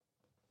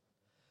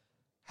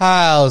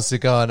How's it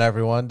going,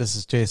 everyone? This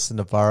is Jason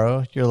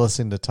Navarro. You're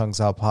listening to Tongues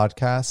Out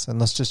Podcast, and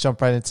let's just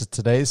jump right into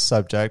today's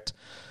subject,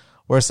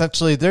 where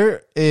essentially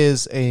there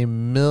is a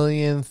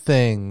million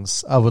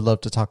things I would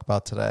love to talk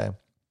about today,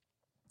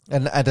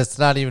 and it's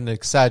not even an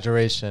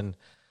exaggeration.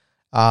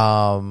 We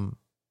have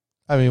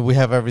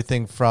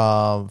everything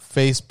from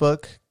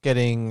Facebook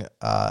getting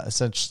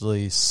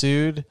essentially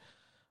sued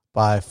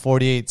by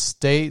 48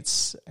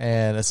 states,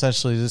 and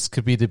essentially this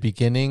could be the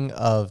beginning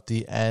of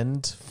the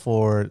end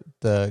for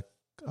the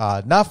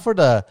not for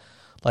the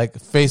like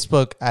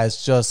Facebook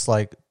as just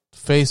like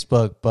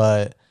Facebook,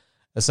 but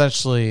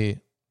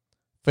essentially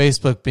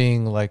Facebook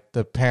being like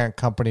the parent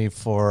company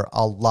for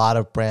a lot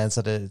of brands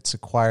that it's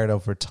acquired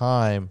over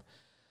time.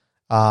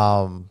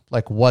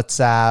 Like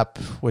WhatsApp,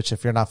 which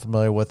if you're not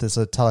familiar with is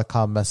a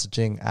telecom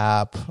messaging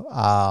app,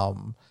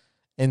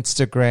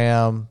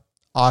 Instagram,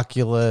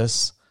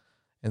 Oculus.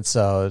 And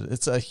so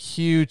it's a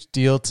huge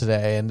deal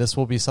today, and this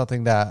will be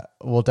something that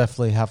we'll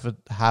definitely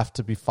have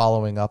to be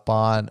following up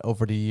on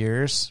over the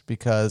years,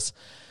 because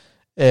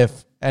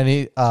if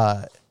the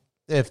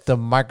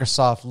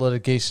Microsoft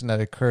litigation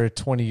that occurred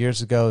 20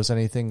 years ago is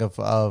anything of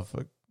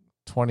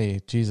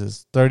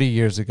 30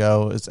 years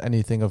ago is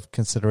anything of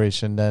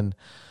consideration, then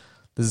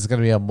this is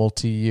going to be a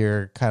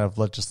multi-year kind of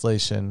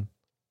legislation.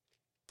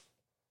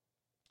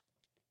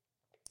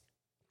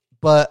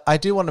 But I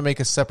do want to make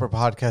a separate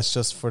podcast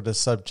just for the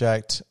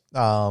subject,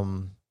 but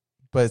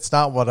it's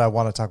not what I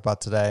want to talk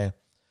about today.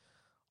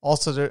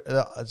 Also, there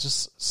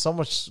just so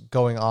much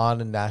going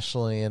on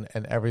nationally and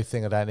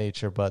everything of that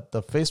nature, but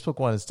the Facebook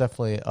one is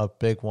definitely a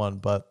big one.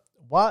 But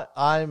what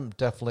I'm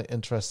definitely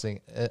interested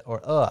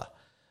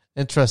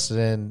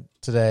in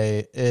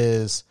today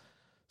is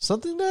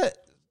something that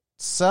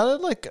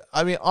sounded like,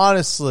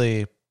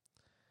 honestly,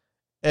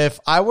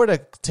 if I were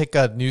to take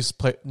a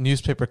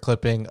newspaper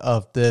clipping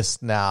of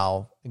this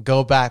now and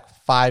go back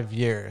 5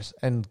 years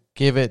and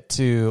give it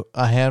to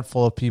a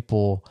handful of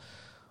people,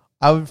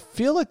 I would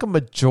feel like a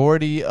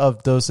majority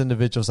of those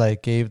individuals I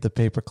gave the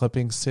paper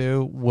clippings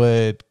to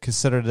would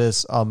consider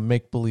this a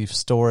make-believe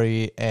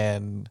story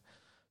and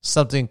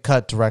something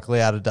cut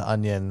directly out of The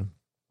Onion,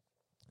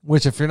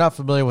 which, if you're not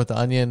familiar with The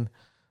Onion,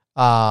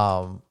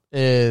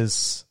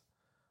 is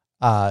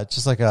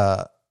just like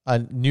a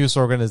news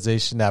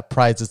organization that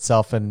prides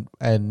itself in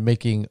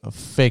making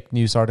fake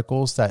news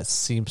articles that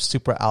seem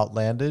super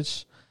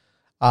outlandish.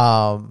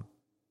 But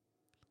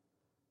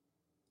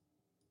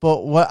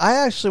what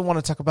I actually want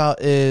to talk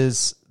about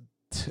is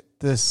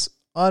this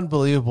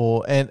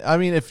unbelievable, and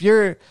if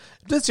this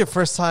is your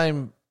first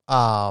time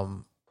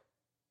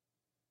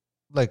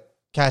like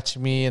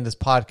catching me in this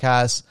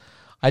podcast,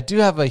 I do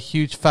have a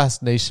huge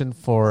fascination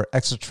for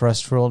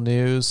extraterrestrial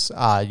news,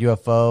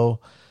 UFO.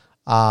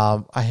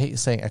 I hate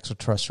saying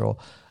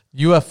extraterrestrial,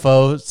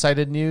 UFO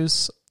sighted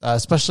news,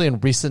 especially in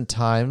recent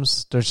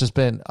times. There's just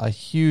been a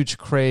huge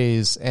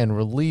craze and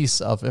release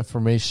of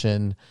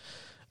information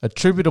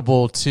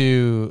attributable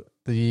to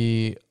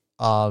the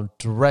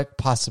direct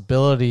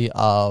possibility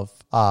of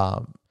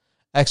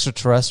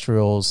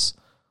extraterrestrials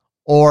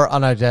or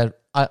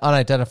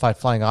unidentified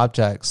flying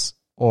objects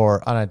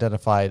or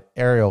unidentified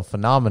aerial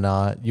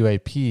phenomena,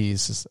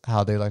 UAPs is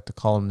how they like to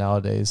call them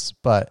nowadays,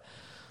 but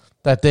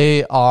that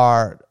they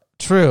are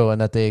true and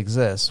that they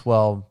exist.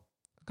 Well,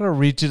 I'm going to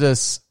read you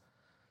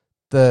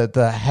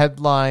the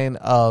headline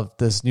of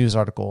this news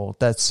article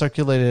that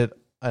circulated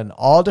in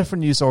all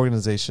different news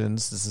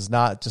organizations. This is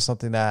not just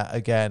something that,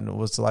 again,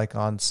 was like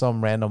on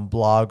some random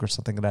blog or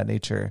something of that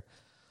nature.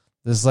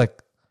 This is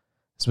like,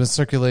 it's been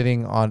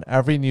circulating on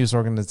every news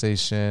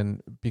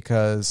organization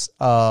because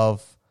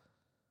of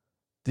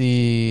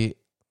the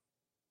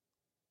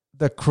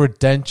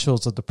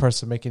credentials of the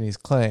person making these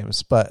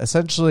claims. But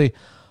essentially,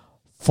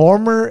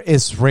 former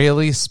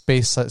Israeli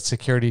space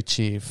security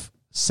chief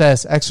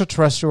says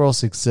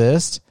extraterrestrials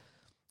exist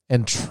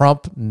and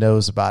Trump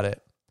knows about it.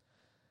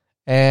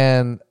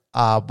 And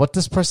what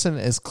this person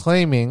is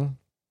claiming,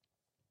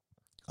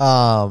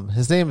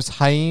 his name is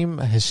Haim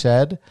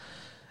Heshed.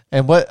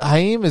 And what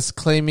Haim is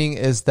claiming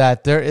is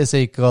that there is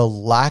a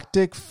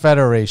galactic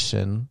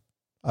federation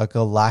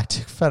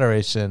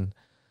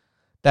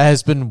that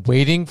has been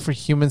waiting for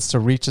humans to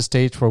reach a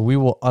stage where we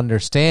will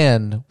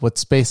understand what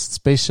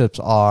spaceships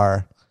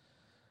are,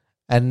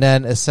 and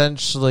then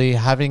essentially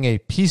having a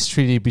peace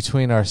treaty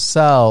between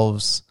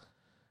ourselves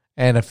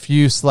and a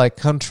few select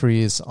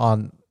countries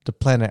on the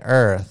planet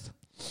Earth.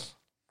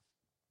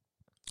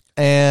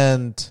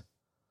 And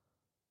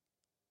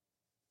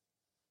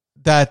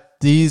that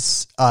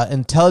these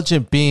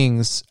intelligent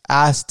beings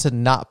asked to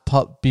not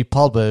be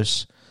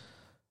published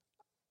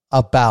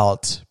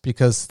about,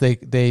 because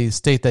they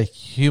state that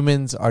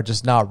humans are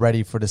just not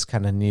ready for this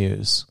kind of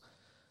news.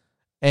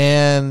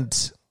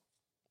 And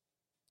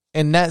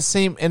in that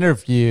same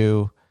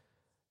interview,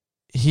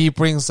 he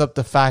brings up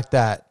the fact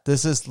that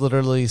this is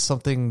literally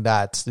something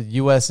that the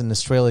U.S. and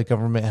Israeli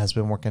government has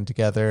been working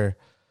together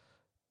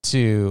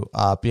to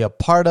be a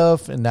part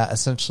of, and that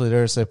essentially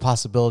there's a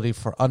possibility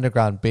for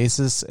underground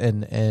bases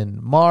in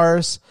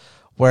Mars,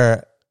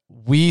 where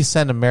we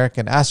send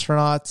American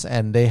astronauts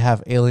and they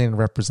have alien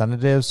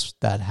representatives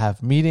that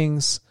have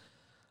meetings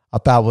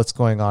about what's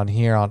going on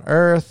here on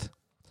Earth,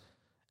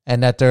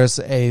 and that there's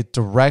a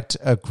direct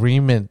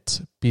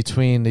agreement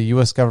between the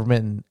U.S.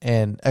 government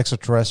and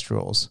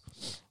extraterrestrials.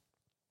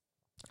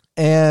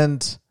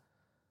 And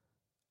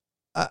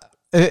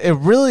it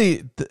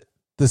really,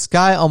 this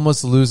guy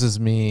almost loses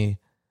me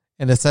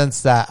in the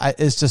sense that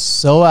it's just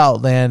so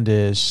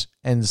outlandish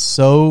and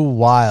so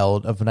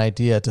wild of an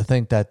idea to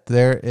think that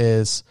there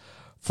is,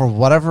 for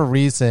whatever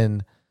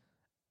reason,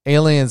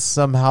 aliens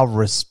somehow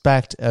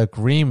respect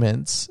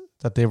agreements,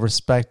 that they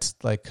respect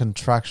like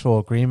contractual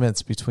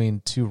agreements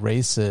between two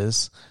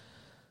races,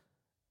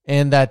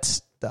 and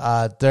that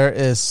there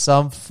is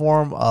some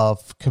form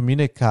of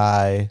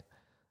communique.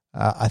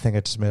 I think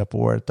I just made up a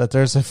word. That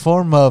there's a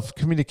form of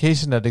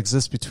communication that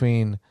exists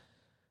between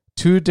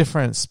two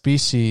different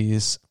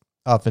species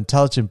of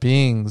intelligent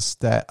beings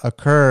that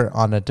occur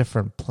on a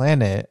different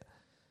planet,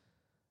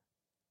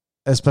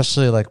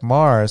 especially like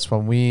Mars,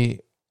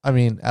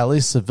 when at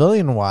least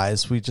civilian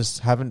wise, we just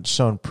haven't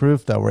shown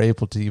proof that we're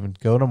able to even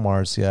go to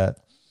Mars yet.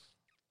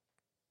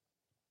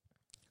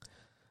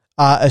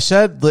 Ashed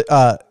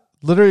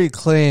literally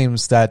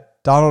claims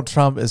that Donald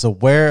Trump is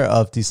aware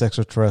of these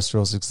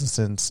extraterrestrials'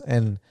 existence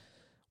and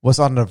was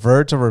on the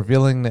verge of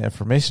revealing the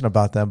information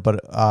about them,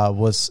 but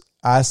was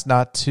asked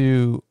not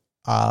to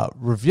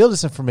reveal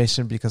this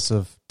information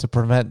to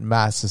prevent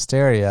mass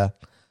hysteria.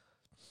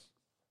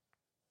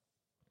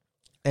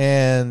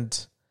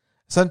 And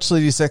essentially,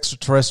 these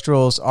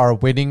extraterrestrials are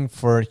waiting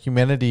for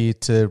humanity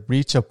to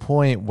reach a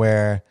point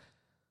where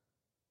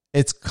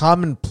it's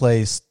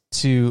commonplace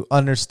to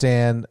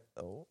understand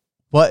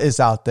what is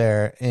out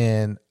there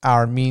and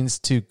our means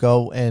to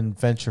go and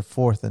venture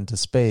forth into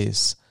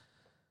space.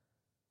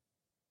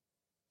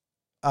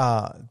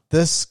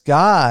 This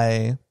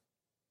guy,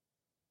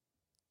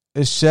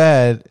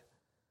 Ashed,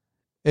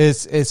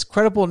 is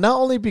credible not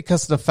only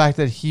because of the fact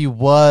that he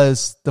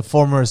was the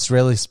former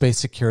Israeli space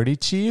security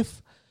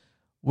chief,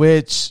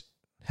 which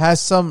has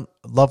some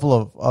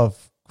level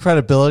of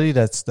credibility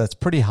that's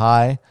pretty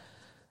high,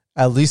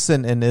 at least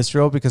in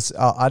Israel, because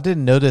I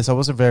didn't know this. I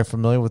wasn't very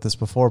familiar with this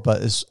before,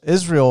 but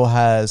Israel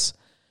has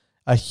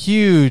a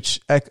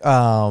huge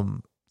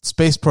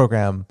space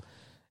program,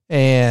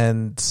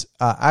 and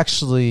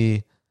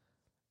actually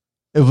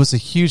it was a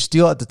huge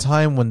deal at the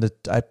time when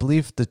I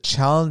believe the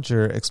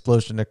Challenger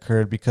explosion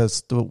occurred,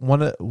 because the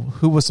one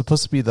who was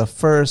supposed to be the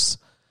first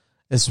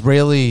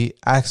Israeli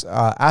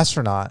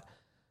astronaut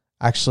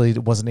actually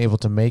wasn't able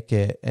to make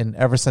it. And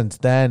ever since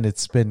then,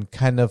 it's been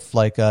kind of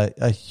like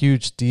a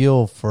huge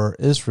deal for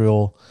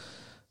Israel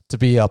to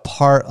be a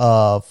part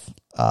of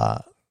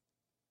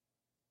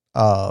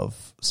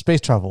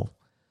space travel.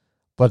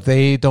 But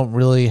they don't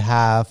really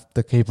have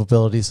the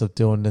capabilities of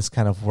doing this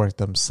kind of work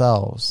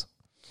themselves.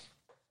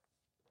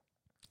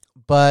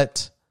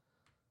 But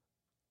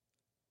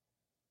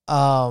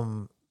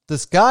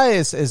this guy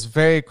is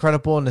very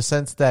credible in the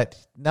sense that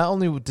not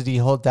only did he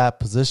hold that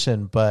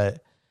position,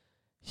 but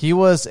he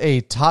was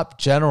a top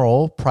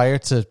general prior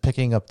to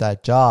picking up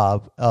that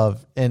job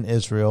in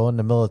Israel in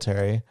the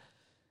military.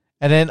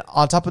 And then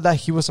on top of that,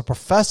 he was a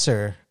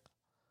professor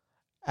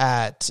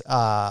at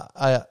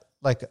a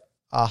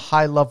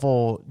high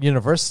level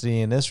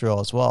university in Israel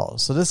as well.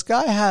 So this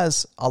guy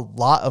has a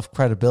lot of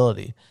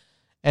credibility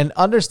and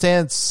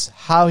understands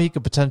how he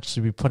could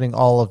potentially be putting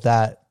all of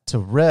that to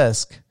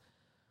risk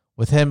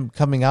with him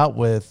coming out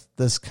with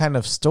this kind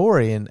of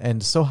story,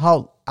 and so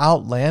how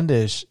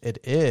outlandish it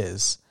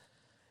is.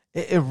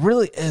 It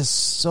really is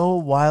so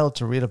wild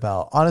to read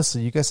about.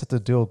 Honestly, you guys have to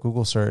do a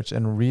Google search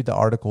and read the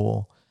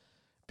article,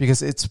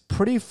 because it's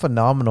pretty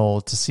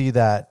phenomenal to see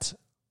that.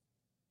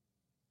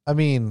 I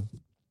mean,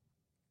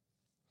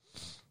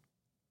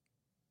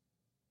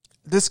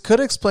 this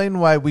could explain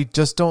why we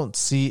just don't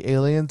see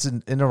aliens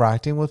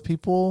interacting with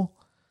people.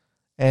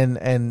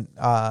 And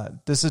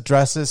this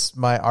addresses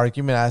my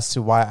argument as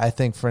to why I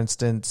think, for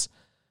instance,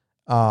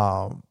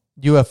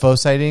 UFO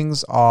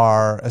sightings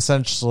are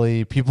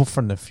essentially people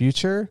from the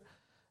future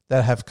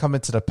that have come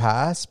into the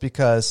past,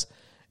 because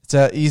it's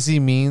an easy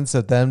means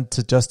of them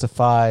to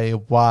justify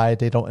why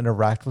they don't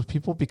interact with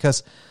people.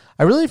 Because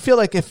I really feel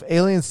like if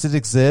aliens did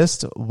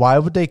exist, why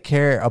would they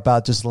care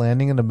about just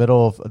landing in the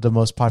middle of the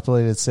most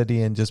populated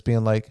city and just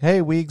being like,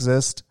 hey, we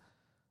exist.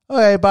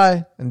 Okay,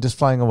 bye. And just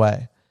flying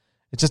away.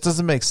 It just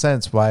doesn't make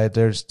sense why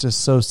they're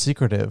just so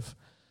secretive.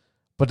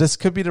 But this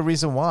could be the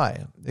reason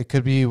why. It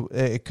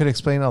could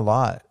explain a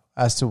lot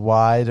as to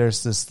why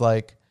there's this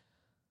like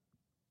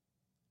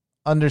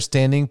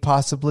understanding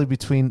possibly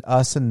between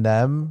us and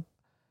them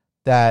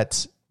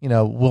that, you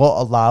know,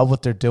 will allow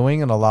what they're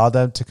doing and allow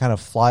them to kind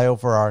of fly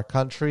over our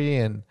country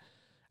and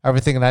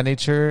everything of that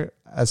nature,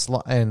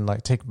 and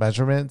like take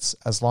measurements,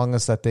 as long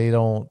as that they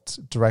don't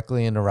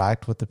directly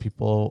interact with the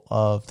people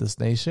of this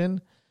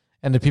nation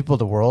and the people of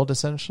the world,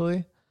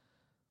 essentially.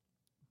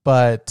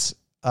 But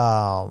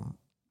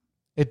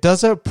it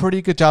does a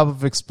pretty good job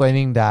of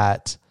explaining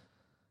that.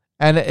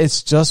 And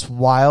it's just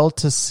wild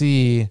to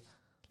see,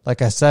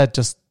 like I said,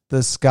 just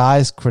this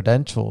guy's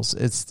credentials.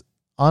 It's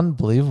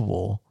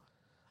unbelievable.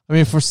 I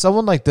mean, for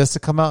someone like this to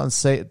come out and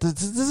say,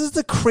 this is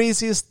the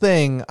craziest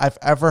thing I've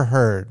ever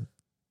heard.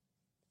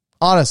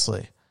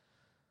 Honestly.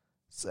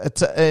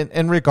 It's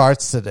in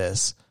regards to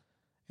this.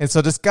 And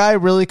so this guy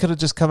really could have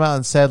just come out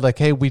and said, like,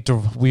 hey,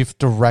 we've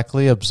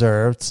directly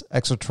observed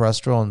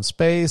extraterrestrial in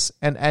space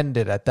and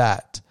ended at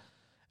that.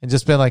 And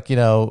just been like,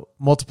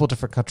 multiple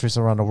different countries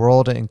around the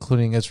world,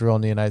 including Israel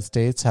and the United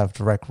States, have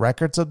direct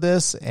records of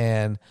this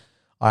and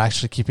are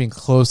actually keeping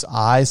close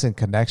eyes and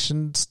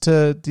connections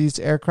to these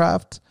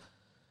aircraft.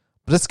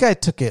 But this guy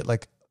took it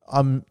like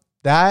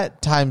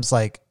that times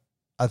like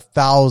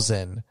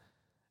 1,000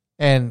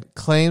 and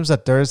claims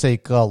that there's a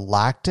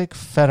galactic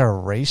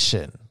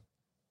federation.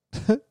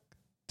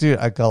 Dude,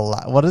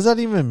 what does that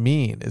even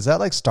mean? Is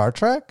that like Star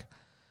Trek?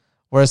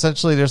 Where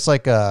essentially there's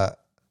like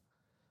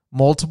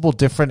multiple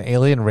different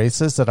alien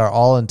races that are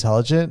all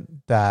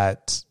intelligent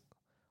that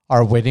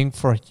are waiting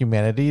for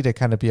humanity to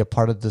kind of be a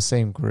part of the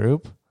same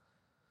group.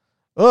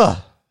 Ugh,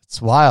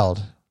 it's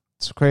wild.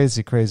 It's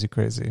crazy, crazy,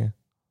 crazy.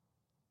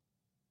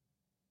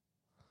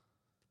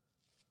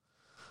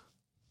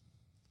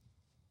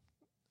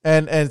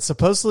 And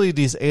supposedly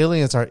these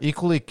aliens are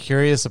equally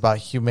curious about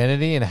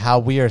humanity and how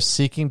we are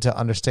seeking to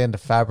understand the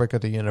fabric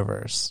of the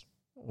universe.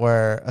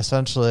 Where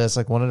essentially it's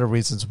like one of the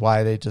reasons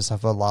why they just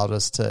have allowed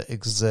us to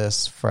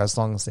exist for as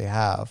long as they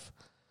have.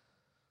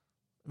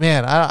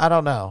 Man, I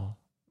don't know.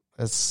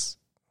 It's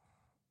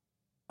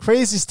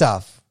crazy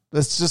stuff.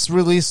 It's just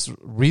released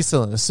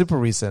recently, super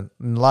recent,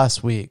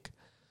 last week.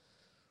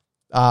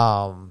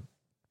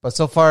 But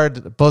so far,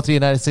 both the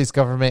United States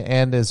government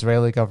and the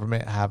Israeli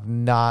government have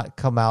not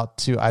come out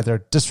to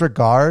either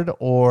disregard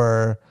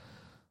or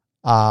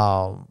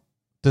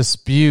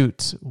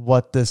dispute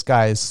what this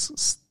guy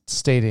is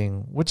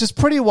stating, which is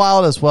pretty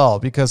wild as well,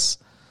 because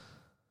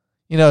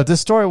if this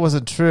story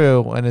wasn't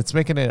true and it's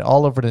making it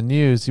all over the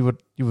news, you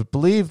would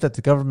believe that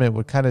the government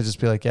would kind of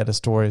just be like, yeah, the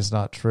story is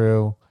not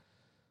true.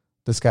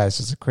 This guy's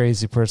just a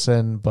crazy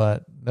person,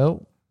 but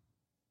nope.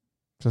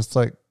 Just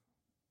like,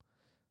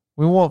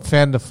 we won't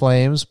fan the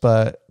flames,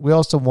 but we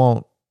also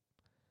won't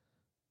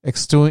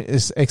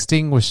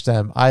extinguish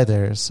them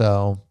either.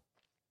 So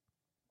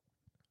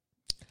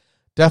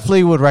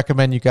definitely would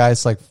recommend you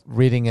guys like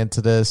reading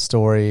into this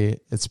story.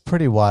 It's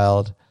pretty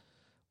wild.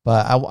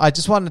 But I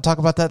just wanted to talk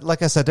about that.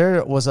 Like I said,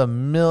 there was a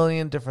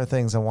million different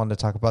things I wanted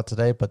to talk about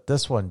today, but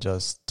this one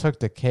just took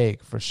the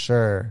cake for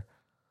sure.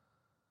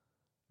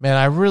 Man,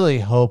 I really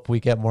hope we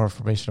get more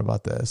information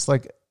about this.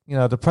 Like,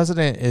 the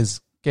president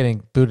is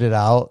getting booted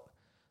out.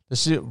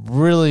 This should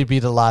really be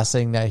the last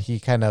thing that he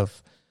kind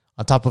of,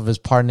 on top of his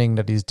pardoning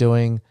that he's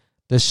doing,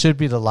 this should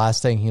be the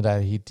last thing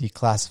that he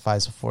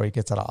declassifies before he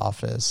gets out of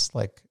office.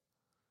 Like,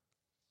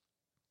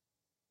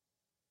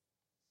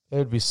 it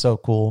would be so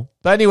cool.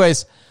 But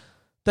anyways,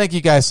 thank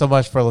you guys so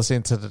much for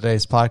listening to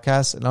today's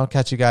podcast, and I'll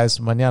catch you guys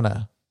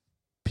mañana.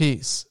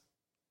 Peace.